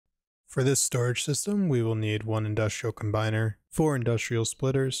For this storage system, we will need one industrial combiner, 4 industrial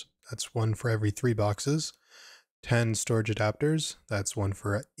splitters, that's one for every 3 boxes, 10 storage adapters, that's one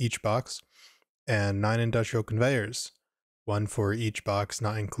for each box, and 9 industrial conveyors, one for each box,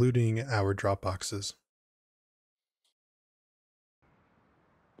 not including our drop boxes.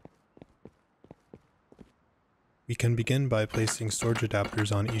 We can begin by placing storage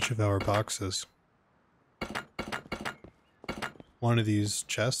adapters on each of our boxes. One of these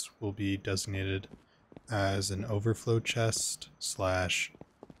chests will be designated as an overflow chest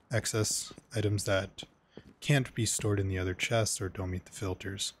 / excess items that can't be stored in the other chests or don't meet the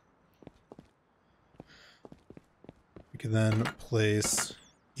filters. We can then place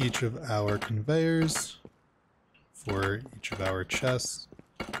each of our conveyors for each of our chests.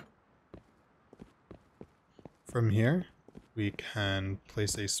 From here, we can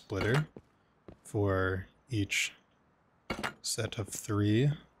place a splitter for each set of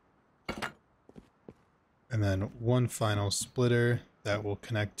 3, and then one final splitter that will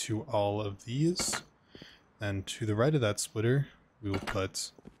connect to all of these. And to the right of that splitter, we will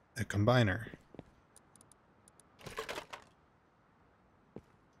put a combiner.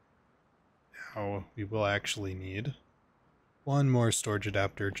 Now we will actually need one more storage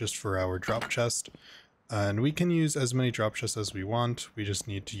adapter just for our drop chest. And we can use as many drop chests as we want. We just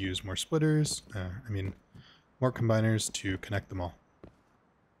need to use more splitters, more combiners to connect them all.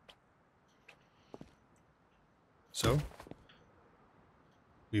 So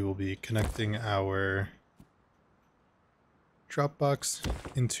we will be connecting our drop box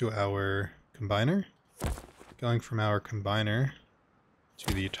into our combiner, going from our combiner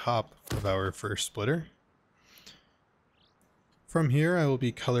to the top of our first splitter. From here, I will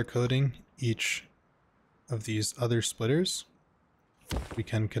be color coding each of these other splitters. We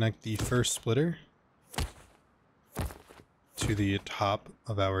can connect the first splitter to the top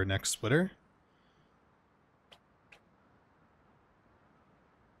of our next splitter.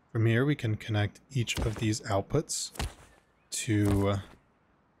 From here, we can connect each of these outputs to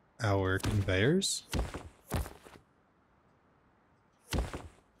our conveyors.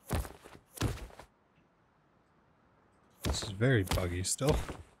 This is very buggy still.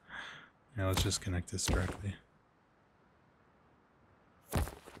 Now let's just connect this directly.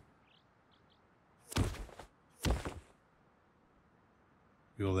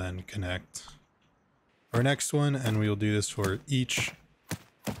 We will then connect our next one, and we will do this for each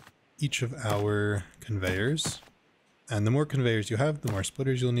of our conveyors. And the more conveyors you have, the more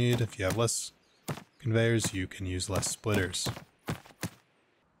splitters you'll need. If you have less conveyors, you can use less splitters.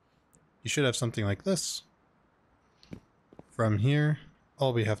 You should have something like this. From here,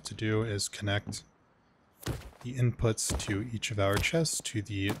 all we have to do is connect the inputs to each of our chests to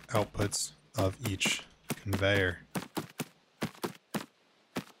the outputs of each conveyor.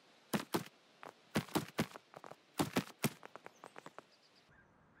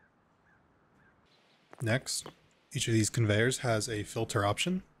 Next, each of these conveyors has a filter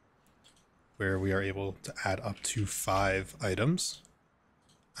option where we are able to add up to 5 items.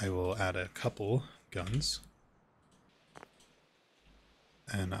 I will add a couple guns,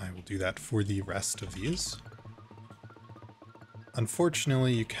 and I will do that for the rest of these.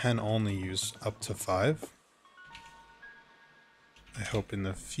 Unfortunately, you can only use up to 5. I hope in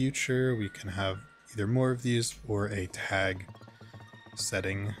the future we can have either more of these or a tag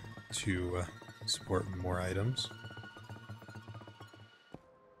setting to support more items.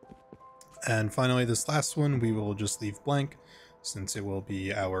 And finally, this last one we will just leave blank since it will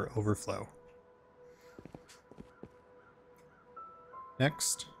be our overflow.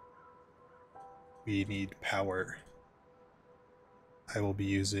 Next, we need power. I will be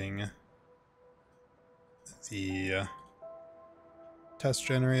using the test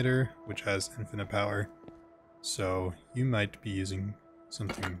generator, which has infinite power. So you might be using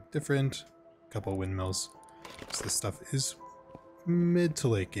something different, a couple windmills, because this stuff is mid to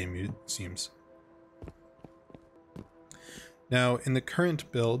late game, it seems. Now, in the current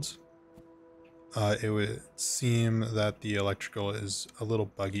build, it would seem that the electrical is a little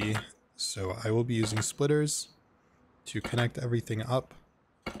buggy, so I will be using splitters to connect everything up.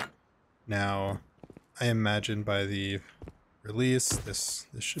 Now, I imagine by the release, this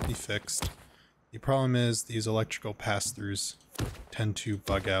should be fixed. The problem is these electrical pass-throughs tend to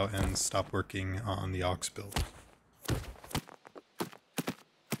bug out and stop working on the aux build.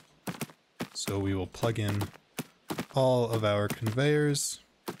 So we will plug in all of our conveyors.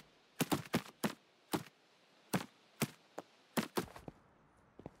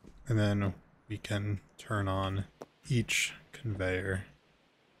 And then we can turn on each conveyor.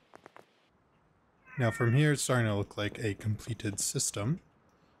 Now from here, it's starting to look like a completed system.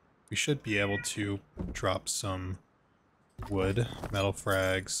 we should be able to drop some wood, metal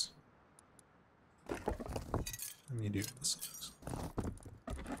frags. Let me do this.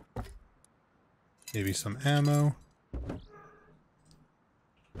 Maybe some ammo.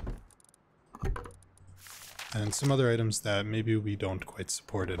 And some other items that maybe we don't quite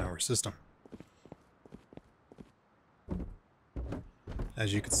support in our system.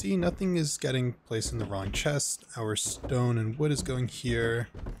 As you can see, nothing is getting placed in the wrong chest. Our stone and wood is going here.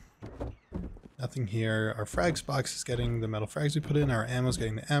 Nothing here. Our frags box is getting the metal frags we put in. Our ammo is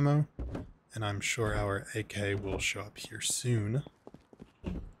getting the ammo. And I'm sure our AK will show up here soon.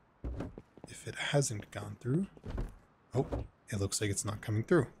 If it hasn't gone through. Oh, it looks like it's not coming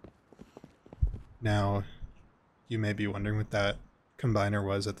through. Now, you may be wondering what that combiner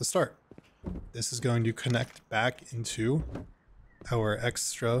was at the start. This is going to connect back into our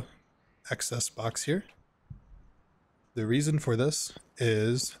excess box here. The reason for this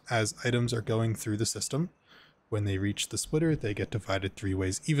is as items are going through the system, when they reach the splitter, they get divided 3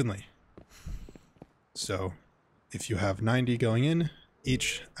 ways evenly. So if you have 90 going in,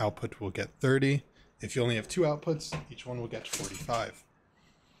 each output will get 30. If you only have 2 outputs, each one will get 45.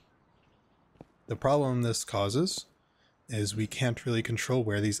 The problem this causes is we can't really control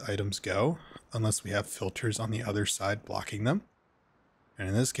where these items go unless we have filters on the other side blocking them. And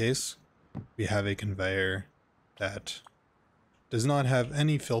in this case, we have a conveyor that does not have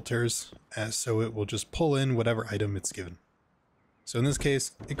any filters, so it will just pull in whatever item it's given. So in this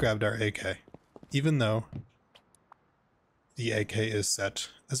case, it grabbed our AK, even though the AK is set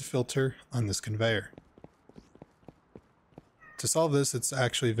as a filter on this conveyor. To solve this, it's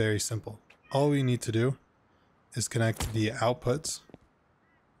actually very simple. All we need to do is connect the outputs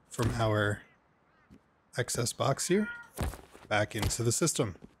from our excess box here back into the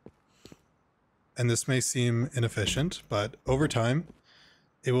system. And this may seem inefficient, but over time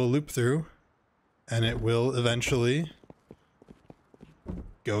it will loop through and it will eventually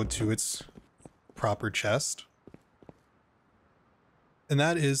go to its proper chest. And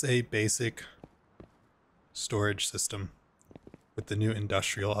that is a basic storage system with the new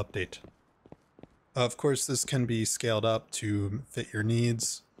industrial update. Of course, this can be scaled up to fit your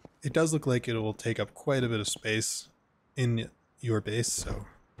needs. It does look like it will take up quite a bit of space in your base, so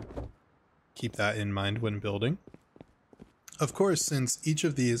keep that in mind when building. Of course, since each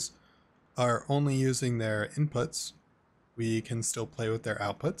of these are only using their inputs, we can still play with their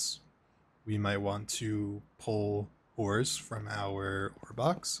outputs. We might want to pull ores from our ore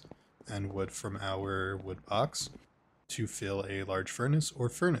box and wood from our wood box to fill a large furnace or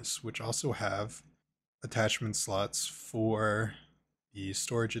furnace, which also have attachment slots for the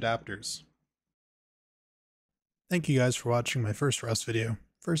storage adapters. Thank you guys for watching my first Rust video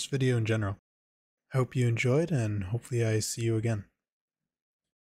in general. I hope you enjoyed, and hopefully I see you again.